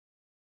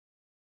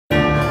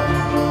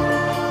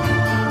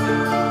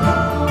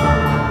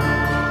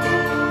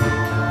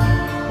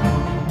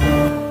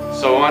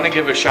want to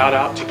give a shout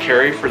out to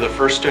Carrie for the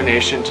first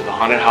donation to the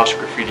Haunted House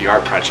Graffiti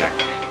Art Project.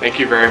 Thank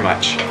you very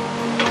much.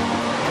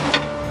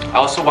 I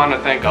also want to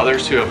thank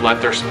others who have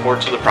lent their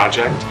support to the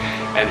project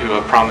and who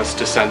have promised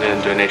to send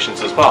in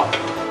donations as well.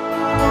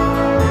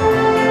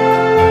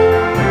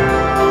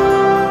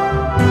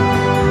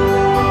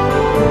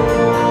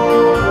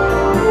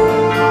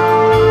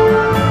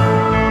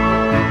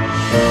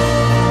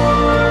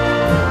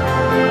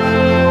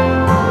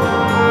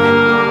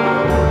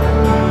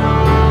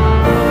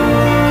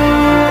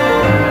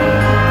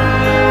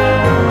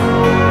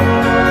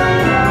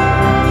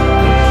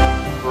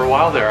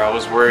 There, I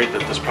was worried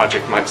that this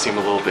project might seem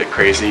a little bit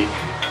crazy,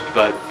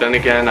 but then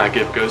again, I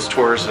give ghost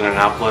tours in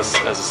Annapolis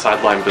as a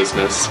sideline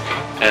business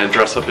and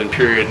dress up in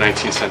period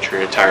 19th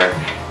century attire.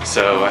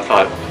 So I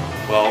thought,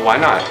 well, why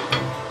not?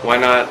 Why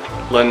not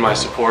lend my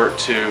support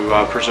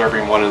to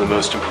preserving one of the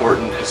most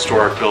important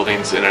historic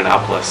buildings in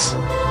Annapolis?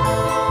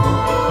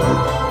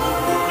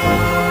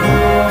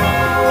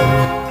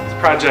 This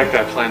project,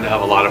 I plan to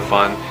have a lot of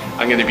fun.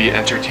 I'm going to be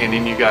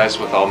entertaining you guys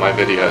with all my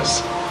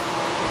videos.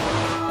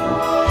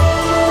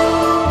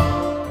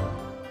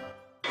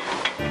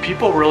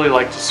 People really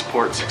like to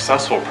support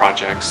successful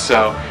projects,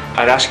 so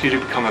I'd ask you to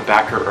become a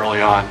backer early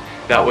on.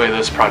 That way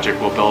this project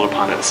will build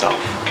upon itself.